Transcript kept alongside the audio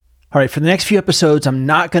All right, for the next few episodes, I'm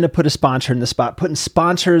not going to put a sponsor in the spot, putting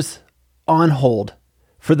sponsors on hold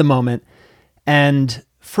for the moment. And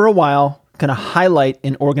for a while, going to highlight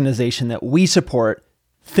an organization that we support,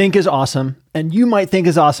 think is awesome, and you might think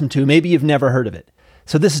is awesome too. Maybe you've never heard of it.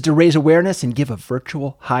 So this is to raise awareness and give a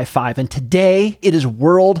virtual high five. And today it is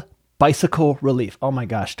World Bicycle Relief. Oh my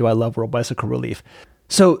gosh, do I love World Bicycle Relief.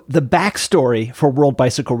 So the backstory for World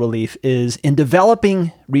Bicycle Relief is in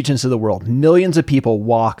developing regions of the world, millions of people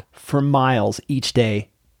walk for miles each day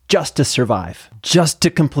just to survive, just to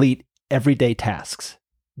complete everyday tasks.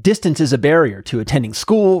 Distance is a barrier to attending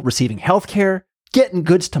school, receiving healthcare, getting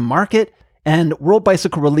goods to market, and World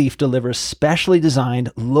Bicycle Relief delivers specially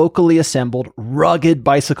designed, locally assembled, rugged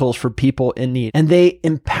bicycles for people in need. And they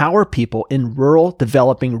empower people in rural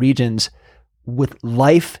developing regions with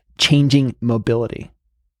life-changing mobility.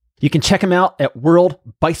 You can check them out at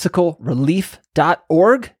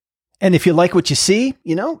worldbicyclerelief.org. And if you like what you see,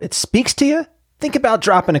 it speaks to you, think about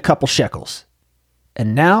dropping a couple shekels.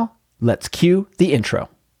 And now, let's cue the intro.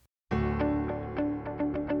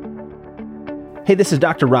 Hey, this is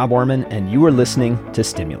Dr. Rob Orman, and you are listening to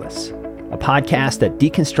Stimulus, a podcast that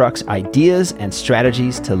deconstructs ideas and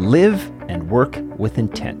strategies to live and work with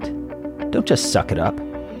intent. Don't just suck it up.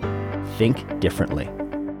 Think differently.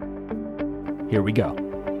 Here we go.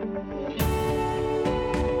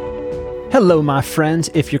 Hello, my friends.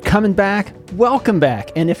 If you're coming back, welcome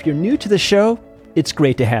back. And if you're new to the show, it's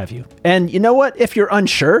great to have you. And you know what? If you're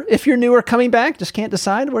unsure, if you're new or coming back, just can't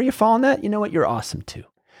decide where you fall on that, you know what? You're awesome too.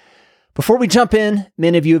 Before we jump in,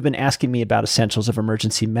 many of you have been asking me about essentials of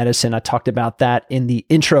emergency medicine. I talked about that in the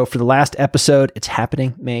intro for the last episode. It's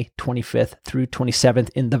happening May 25th through 27th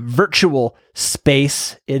in the virtual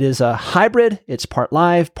space. It is a hybrid. It's part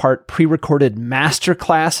live, part pre-recorded master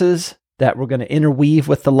classes that we're going to interweave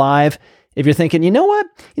with the live. If you're thinking, you know what,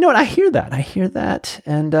 I hear that.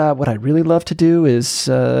 And what I'd really love to do is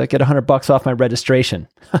get $100 off my registration.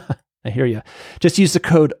 I hear you. Just use the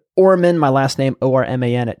code Orman, my last name,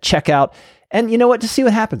 ORMAN, at checkout. And you know what? Just see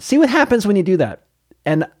what happens. See what happens when you do that.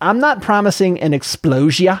 And I'm not promising an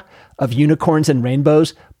explosion of unicorns and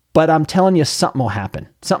rainbows, but I'm telling you something will happen.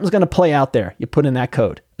 Something's going to play out there. You put in that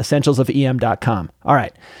code, essentialsofem.com. All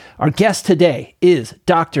right. Our guest today is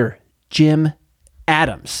Dr. Jim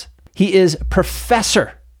Adams. He is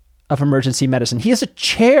professor of emergency medicine. He is a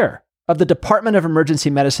chair of the Department of Emergency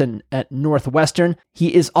Medicine at Northwestern.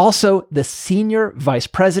 He is also the senior vice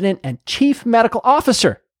president and chief medical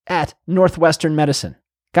officer at Northwestern Medicine.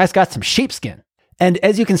 Guy's got some sheepskin. And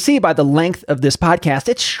as you can see by the length of this podcast,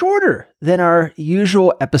 it's shorter than our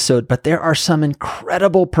usual episode, but there are some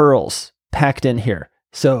incredible pearls packed in here.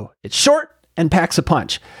 So it's short and packs a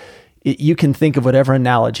punch. You can think of whatever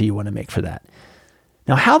analogy you want to make for that.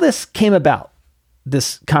 Now, how this came about,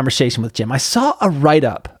 this conversation with Jim, I saw a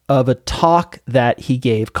write-up of a talk that he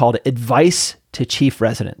gave called Advice to Chief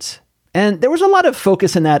Residents. And there was a lot of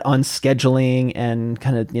focus in that on scheduling and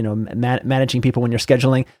kind of, managing people when you're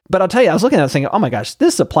scheduling. But I'll tell you, I was looking at it saying, oh my gosh,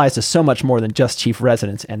 this applies to so much more than just chief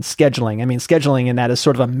residents and scheduling. I mean, scheduling in that is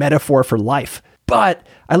sort of a metaphor for life. But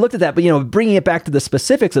I looked at that, but bringing it back to the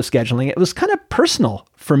specifics of scheduling, it was kind of personal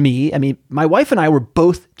for me. I mean, my wife and I were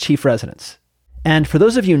both chief residents. And for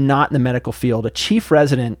those of you not in the medical field, a chief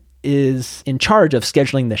resident is in charge of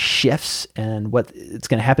scheduling the shifts and what it's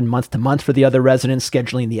going to happen month to month for the other residents,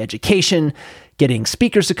 scheduling the education, getting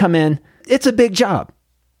speakers to come in. It's a big job.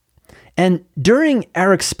 And during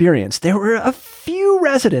our experience, there were a few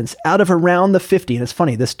residents out of around the 50, and it's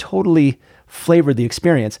funny, this totally flavored the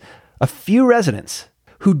experience, a few residents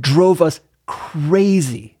who drove us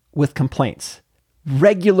crazy with complaints,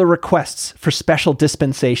 regular requests for special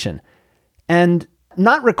dispensation, and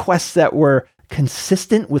not requests that were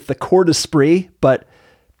consistent with the corps d'esprit, but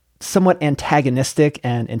somewhat antagonistic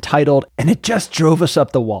and entitled, and it just drove us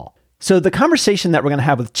up the wall. So the conversation that we're going to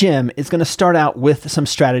have with Jim is going to start out with some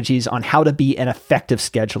strategies on how to be an effective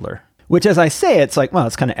scheduler, which, as I say, it's like, well,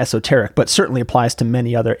 it's kind of esoteric, but certainly applies to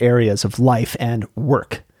many other areas of life and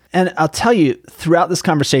work. And I'll tell you, throughout this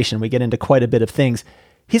conversation, we get into quite a bit of things.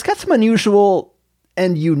 He's got some unusual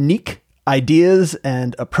and unique ideas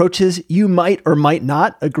and approaches. You might or might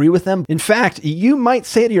not agree with them. In fact, you might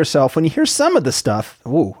say to yourself when you hear some of the stuff,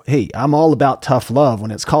 oh, hey, I'm all about tough love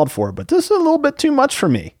when it's called for, but this is a little bit too much for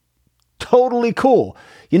me. Totally cool.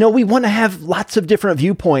 We want to have lots of different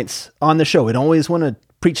viewpoints on the show. We don't always want to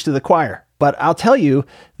preach to the choir, but I'll tell you,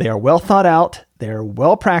 they are well thought out, they're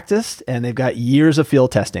well practiced, and they've got years of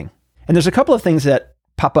field testing. And there's a couple of things that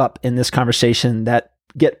pop up in this conversation that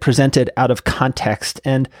get presented out of context.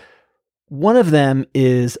 And One of them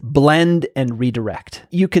is blend and redirect.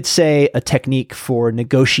 You could say a technique for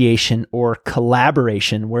negotiation or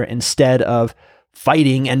collaboration where instead of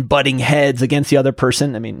fighting and butting heads against the other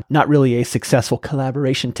person, I mean, not really a successful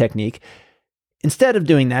collaboration technique. Instead of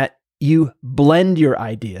doing that, you blend your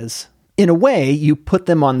ideas. In a way, you put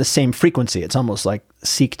them on the same frequency. It's almost like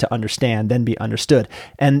seek to understand, then be understood.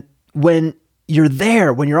 And when you're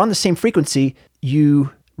there, when you're on the same frequency,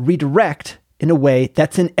 you redirect in a way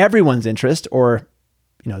that's in everyone's interest, or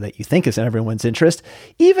that you think is in everyone's interest,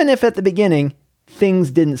 even if at the beginning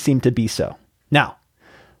things didn't seem to be so. Now,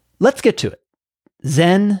 let's get to it.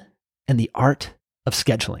 Zen and the art of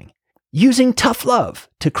scheduling. Using tough love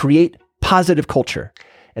to create positive culture,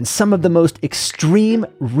 and some of the most extreme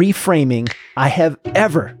reframing I have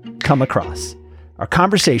ever come across. Our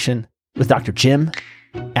conversation with Dr. Jim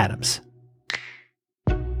Adams.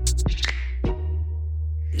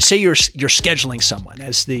 Say you're scheduling someone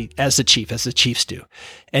as the chiefs do,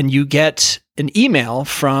 and you get an email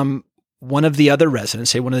from one of the other residents,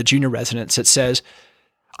 say one of the junior residents, that says,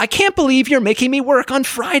 "I can't believe you're making me work on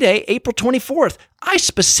Friday, April 24th. I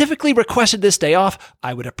specifically requested this day off.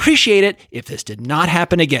 I would appreciate it if this did not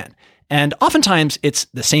happen again." And oftentimes it's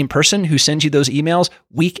the same person who sends you those emails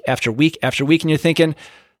week after week after week, and you're thinking,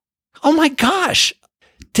 "Oh my gosh,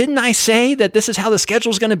 didn't I say that this is how the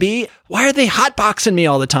schedule is going to be? Why are they hotboxing me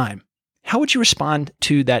all the time?" How would you respond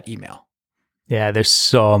to that email? Yeah, there's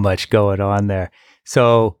so much going on there.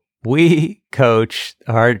 So we coach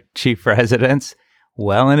our chief residents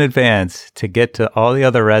well in advance to get to all the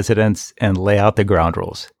other residents and lay out the ground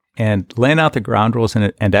rules. And laying out the ground rules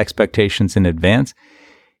and expectations in advance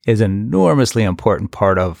is an enormously important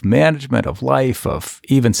part of management of life, of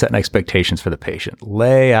even setting expectations for the patient.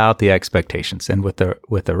 Lay out the expectations. And with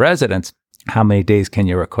the residents, how many days can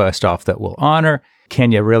you request off that we'll honor?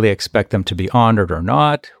 Can you really expect them to be honored or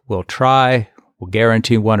not? We'll try. We'll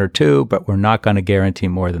guarantee 1 or 2, but we're not going to guarantee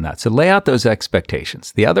more than that. So lay out those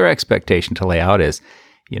expectations. The other expectation to lay out is,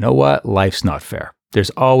 you know what? Life's not fair. There's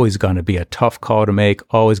always going to be a tough call to make,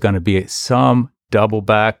 always going to be some double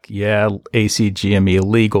back, ACGME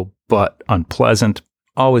illegal, but unpleasant.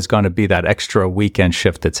 Always going to be that extra weekend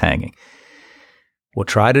shift that's hanging. We'll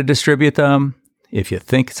try to distribute them. If you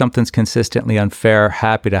think something's consistently unfair,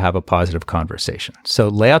 happy to have a positive conversation. So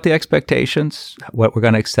lay out the expectations, what we're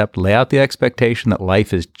going to accept. Lay out the expectation that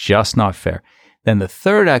life is just not fair. Then the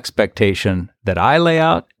third expectation that I lay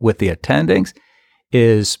out with the attendings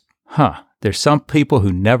is, there's some people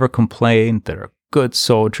who never complain, that are good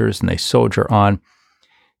soldiers, and they soldier on.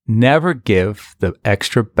 Never give the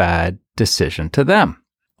extra bad decision to them.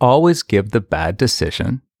 Always give the bad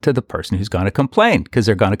decision to the person who's going to complain, because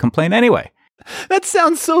they're going to complain anyway. That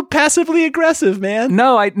sounds so passively aggressive, man.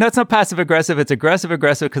 No, it's not passive aggressive. It's aggressive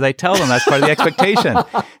because I tell them that's part of the expectation.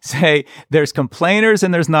 Say there's complainers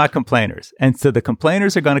and there's not complainers. And so the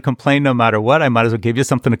complainers are going to complain no matter what. I might as well give you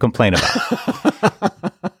something to complain about.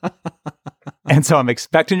 And so I'm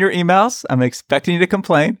expecting your emails. I'm expecting you to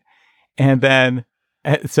complain. And then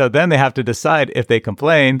they have to decide if they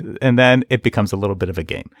complain, and then it becomes a little bit of a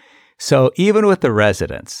game. So even with the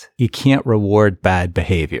residents, you can't reward bad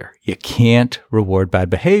behavior. You can't reward bad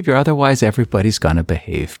behavior. Otherwise, everybody's going to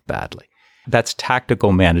behave badly. That's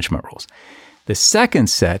tactical management rules. The second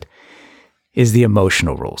set is the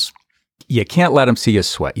emotional rules. You can't let them see you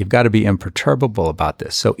sweat. You've got to be imperturbable about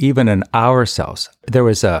this. So even in ourselves, there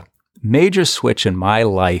was a major switch in my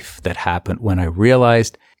life that happened when I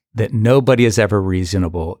realized that nobody is ever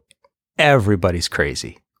reasonable. Everybody's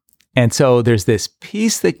crazy. And so there's this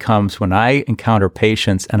piece that comes when I encounter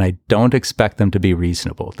patients and I don't expect them to be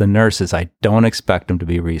reasonable. The nurses, I don't expect them to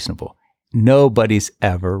be reasonable. Nobody's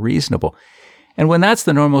ever reasonable. And when that's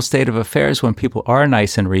the normal state of affairs, when people are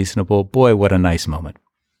nice and reasonable, boy, what a nice moment.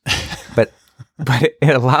 But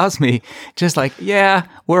it allows me just like,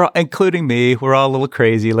 we're all, including me, we're all a little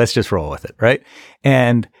crazy. Let's just roll with it, right?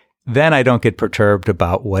 And then I don't get perturbed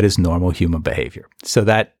about what is normal human behavior. So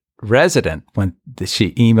that resident, when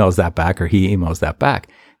she emails that back or he emails that back,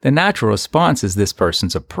 the natural response is this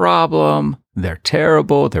person's a problem, they're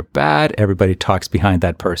terrible, they're bad, everybody talks behind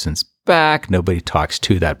that person's back, nobody talks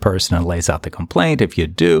to that person and lays out the complaint. If you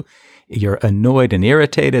do, you're annoyed and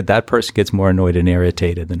irritated, that person gets more annoyed and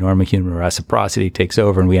irritated, the normal human reciprocity takes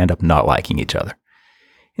over and we end up not liking each other.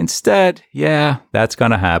 Instead, that's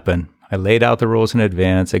going to happen. I laid out the rules in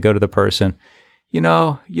advance. I go to the person, you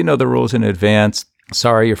know the rules in advance.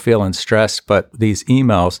 Sorry you're feeling stressed, but these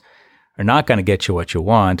emails are not going to get you what you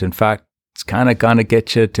want. In fact, it's kind of going to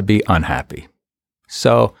get you to be unhappy.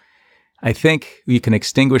 So I think you can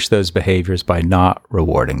extinguish those behaviors by not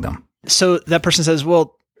rewarding them. So that person says,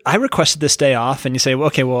 well, I requested this day off. And you say, well,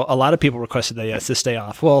 okay, well, a lot of people requested this day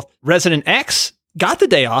off. Well, resident X got the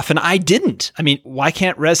day off and I didn't. I mean, why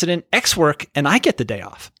can't resident X work and I get the day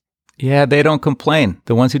off? Yeah, they don't complain.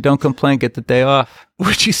 The ones who don't complain get the day off.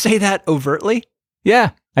 Would you say that overtly?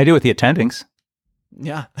 Yeah, I do with the attendings.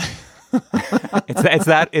 Yeah.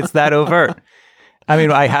 It's that overt. I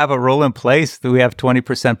mean, I have a rule in place that we have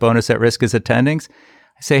 20% bonus at risk as attendings.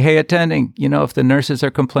 I say, hey, attending, if the nurses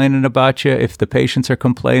are complaining about you, if the patients are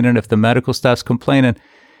complaining, if the medical staff's complaining,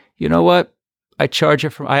 you know what? I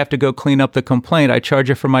have to go clean up the complaint. I charge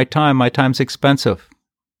you for my time. My time's expensive.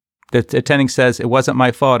 The attending says, it wasn't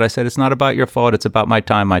my fault. I said, it's not about your fault. It's about my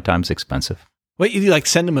time. My time's expensive. Wait, you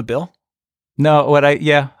send them a bill? No,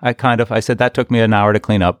 I said, that took me an hour to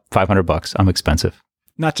clean up, $500. I'm expensive.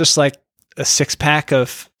 Not just like a 6-pack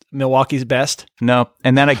of Milwaukee's Best? No.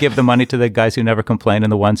 And then I give the money to the guys who never complain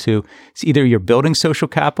and the ones who, it's either you're building social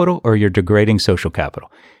capital or you're degrading social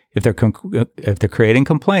capital. If they're creating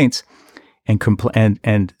complaints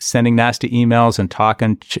and sending nasty emails and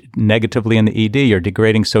talking negatively in the ED, you're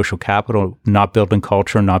degrading social capital, not building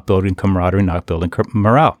culture, not building camaraderie, not building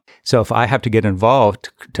morale. So if I have to get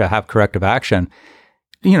involved to have corrective action,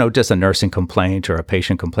 just a nursing complaint or a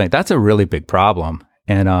patient complaint, that's a really big problem.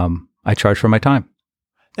 And I charge for my time.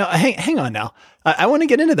 Now, hang on now. I want to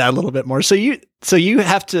get into that a little bit more. So you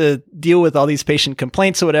have to deal with all these patient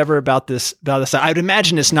complaints or whatever about this. I would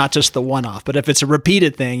imagine it's not just the one-off, but if it's a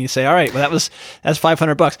repeated thing, you say, all right, well, that's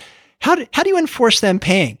 $500. How do you enforce them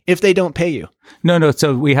paying if they don't pay you? No.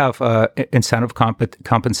 So we have incentive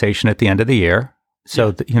compensation at the end of the year.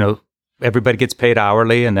 So, everybody gets paid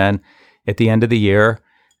hourly. And then at the end of the year,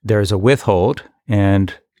 there's a withhold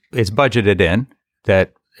and it's budgeted in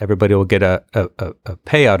that everybody will get a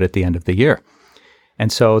payout at the end of the year.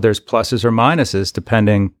 And so there's pluses or minuses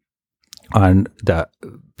depending on the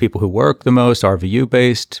people who work the most, RVU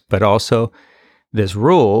based, but also this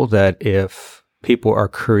rule that if people are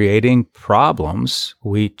creating problems,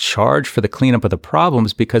 we charge for the cleanup of the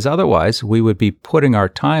problems because otherwise we would be putting our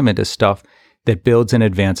time into stuff that builds and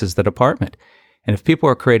advances the department. And if people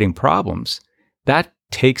are creating problems, that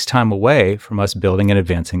takes time away from us building and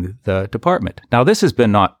advancing the department. Now, this has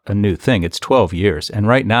been not a new thing. It's 12 years. And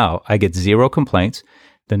right now, I get 0 complaints.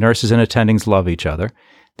 The nurses and attendings love each other.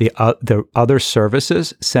 The other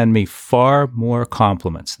services send me far more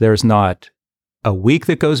compliments. There's not a week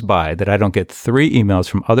that goes by that I don't get 3 emails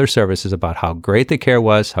from other services about how great the care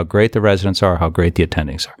was, how great the residents are, how great the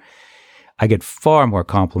attendings are. I get far more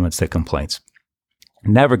compliments than complaints.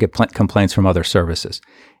 Never get complaints from other services.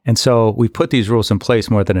 And so we put these rules in place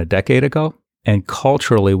more than a decade ago. And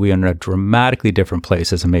culturally, we are in a dramatically different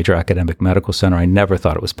place as a major academic medical center. I never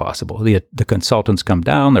thought it was possible. The consultants come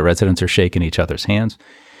down, the residents are shaking each other's hands.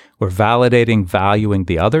 We're validating, valuing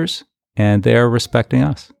the others, and they're respecting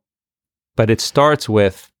us. But it starts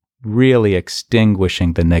with really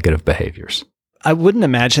extinguishing the negative behaviors. I wouldn't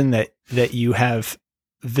imagine that you have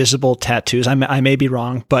visible tattoos. I may be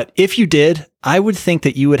wrong, but if you did, I would think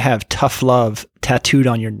that you would have tough love tattooed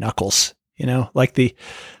on your knuckles, like the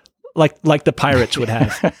pirates would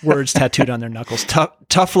have words tattooed on their knuckles.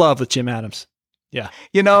 Tough love with Jim Adams. Yeah.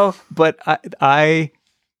 But I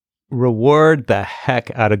reward the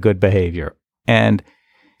heck out of good behavior. And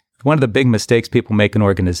one of the big mistakes people make in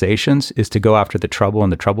organizations is to go after the trouble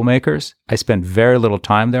and the troublemakers. I spend very little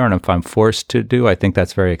time there, and if I'm forced to do, I think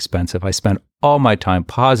that's very expensive. I spend all my time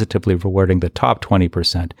positively rewarding the top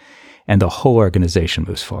 20%, and the whole organization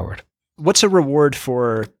moves forward. What's a reward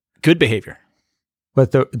for good behavior?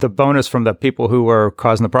 But the bonus from the people who are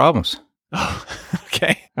causing the problems. Oh,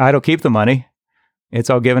 okay. I don't keep the money.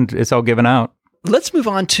 It's all given out. Let's move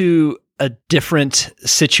on to a different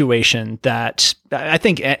situation that I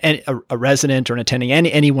think a resident or an attending,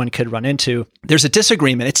 anyone could run into. There's a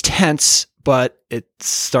disagreement. It's tense, but it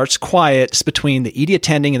starts quiet. It's between the ED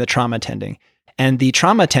attending and the trauma attending. And the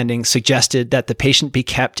trauma attending suggested that the patient be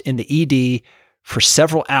kept in the ED for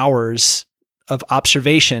several hours of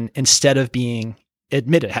observation instead of being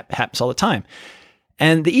admitted. It happens all the time.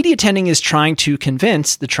 And the ED attending is trying to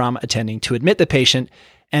convince the trauma attending to admit the patient,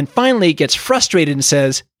 and finally gets frustrated and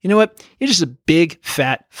says, you know what? You're just a big,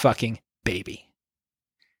 fat fucking baby.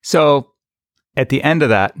 So at the end of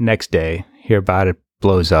that next day, hear about it,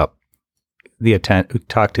 blows up.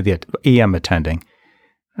 Talk to the EM attending.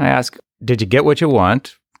 I ask, did you get what you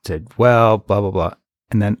want? Said, well, blah, blah, blah.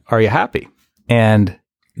 And then, are you happy? And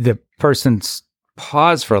the person's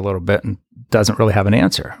paused for a little bit and doesn't really have an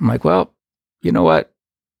answer. I'm like, well, you know what?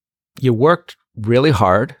 You worked really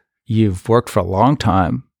hard. You've worked for a long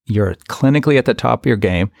time. You're clinically at the top of your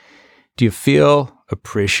game. Do you feel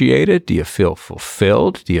appreciated? Do you feel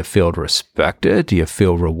fulfilled? Do you feel respected? Do you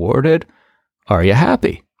feel rewarded? Are you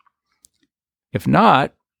happy? If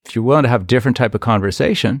not, if you're willing to have a different type of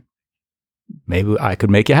conversation, maybe I could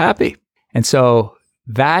make you happy. And so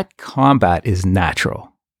that combat is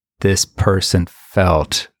natural. This person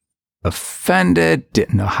felt offended,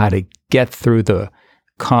 didn't know how to get through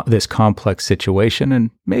this complex situation,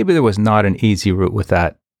 and maybe there was not an easy route with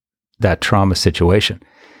that trauma situation.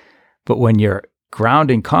 But when you're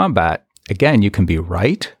grounding combat, again, you can be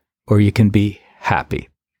right or you can be happy.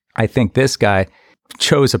 I think this guy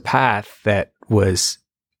chose a path that was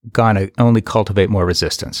going to only cultivate more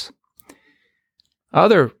resistance.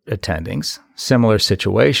 Other attendings, similar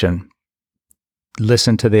situation,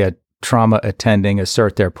 listen to the trauma attending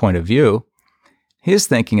assert their point of view. His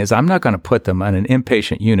thinking is, I'm not going to put them on an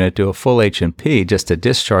inpatient unit, do a full H&P just to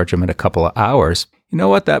discharge them in a couple of hours. You know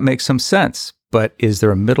what? That makes some sense. But is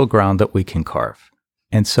there a middle ground that we can carve?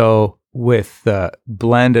 And so with the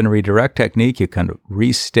blend and redirect technique, you kind of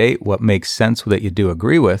restate what makes sense that you do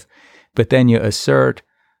agree with, but then you assert,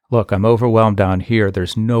 look, I'm overwhelmed down here.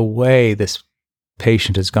 There's no way this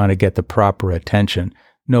patient is going to get the proper attention.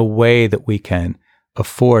 No way that we can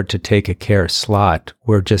afford to take a care slot.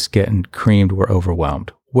 We're just getting creamed. We're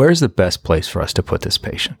overwhelmed. Where's the best place for us to put this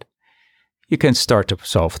patient? You can start to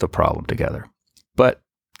solve the problem together. But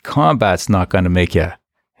combat's not going to make you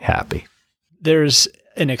happy. There's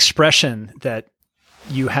an expression that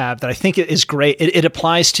you have that I think is great. It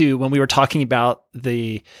applies to when we were talking about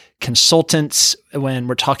the consultants, when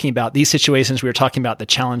we're talking about these situations, we were talking about the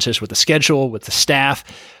challenges with the schedule, with the staff,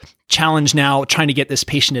 challenge now trying to get this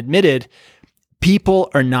patient admitted. People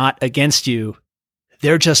are not against you.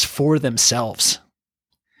 They're just for themselves.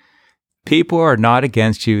 People are not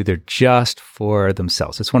against you. They're just for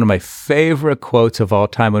themselves. It's one of my favorite quotes of all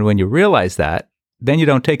time. And when you realize that, then you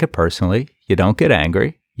don't take it personally. You don't get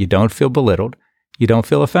angry. You don't feel belittled. You don't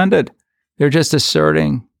feel offended. They're just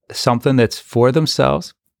asserting something that's for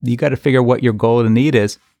themselves. You got to figure what your goal and need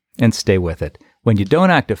is and stay with it. When you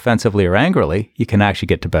don't act offensively or angrily, you can actually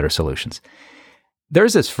get to better solutions.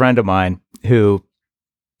 There's this friend of mine who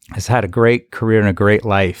has had a great career and a great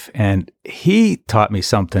life, and he taught me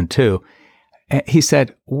something too. He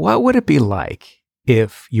said, what would it be like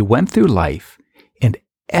if you went through life and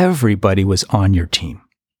everybody was on your team?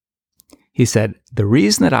 He said, the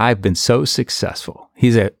reason that I've been so successful,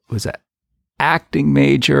 was an acting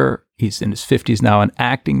major. He's in his 50s now, an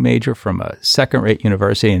acting major from a second-rate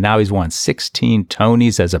university, and now he's won 16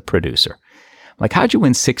 Tonys as a producer. I'm like, how'd you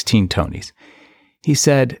win 16 Tonys? He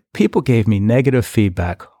said, people gave me negative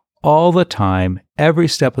feedback all the time, every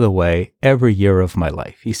step of the way, every year of my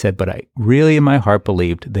life. He said, but I really in my heart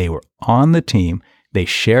believed they were on the team. They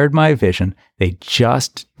shared my vision. They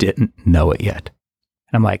just didn't know it yet.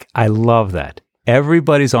 And I'm like, I love that.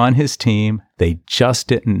 Everybody's on his team. They just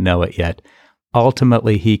didn't know it yet.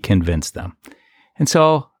 Ultimately, he convinced them. And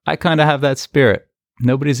so I kind of have that spirit.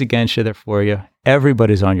 Nobody's against you. They're for you.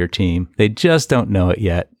 Everybody's on your team. They just don't know it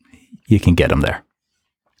yet. You can get them there.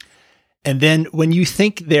 And then when you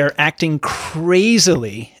think they're acting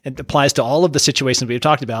crazily, it applies to all of the situations we've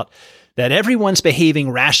talked about, that everyone's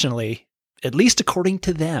behaving rationally, at least according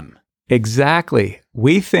to them. Exactly.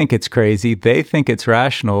 We think it's crazy. They think it's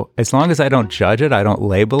rational. As long as I don't judge it, I don't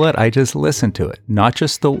label it, I just listen to it. Not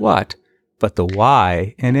just the what, but the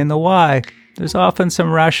why. And in the why, there's often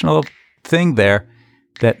some rational thing there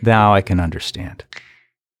that now I can understand.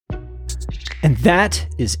 And that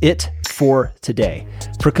is it for today.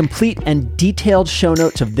 For complete and detailed show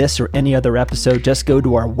notes of this or any other episode, just go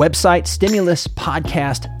to our website,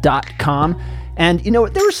 stimuluspodcast.com. And you know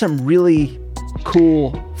what? There were some really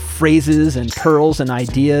cool phrases and pearls and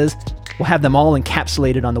ideas. We'll have them all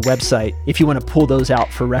encapsulated on the website if you want to pull those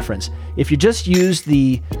out for reference. If you just use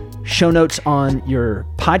the show notes on your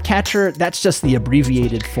podcatcher, that's just the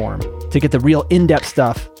abbreviated form. To get the real in-depth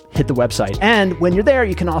stuff, hit the website. And when you're there,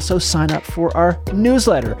 you can also sign up for our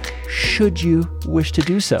newsletter, should you wish to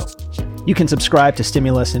do so. You can subscribe to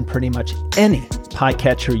Stimulus in pretty much any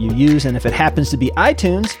podcatcher you use. And if it happens to be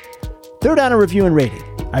iTunes, throw down a review and rating.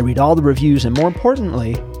 I read all the reviews, and more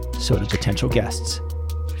importantly, so do potential guests.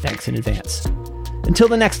 Thanks in advance. Until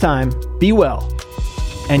the next time, be well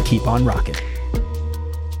and keep on rocking.